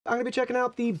I'm going to be checking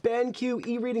out the BenQ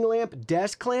e-reading lamp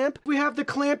desk clamp. We have the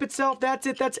clamp itself. That's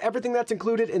it. That's everything that's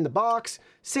included in the box.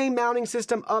 Same mounting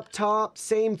system up top,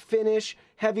 same finish,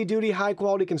 heavy duty, high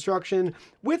quality construction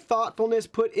with thoughtfulness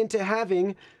put into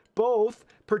having both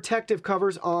protective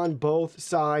covers on both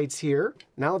sides here.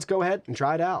 Now let's go ahead and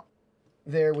try it out.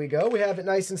 There we go. We have it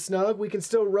nice and snug. We can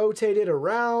still rotate it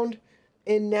around.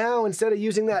 And now instead of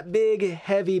using that big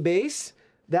heavy base,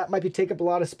 that might be taking up a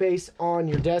lot of space on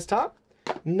your desktop.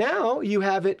 Now you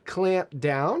have it clamped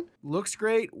down. Looks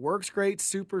great, works great,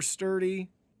 super sturdy.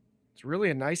 It's really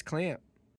a nice clamp.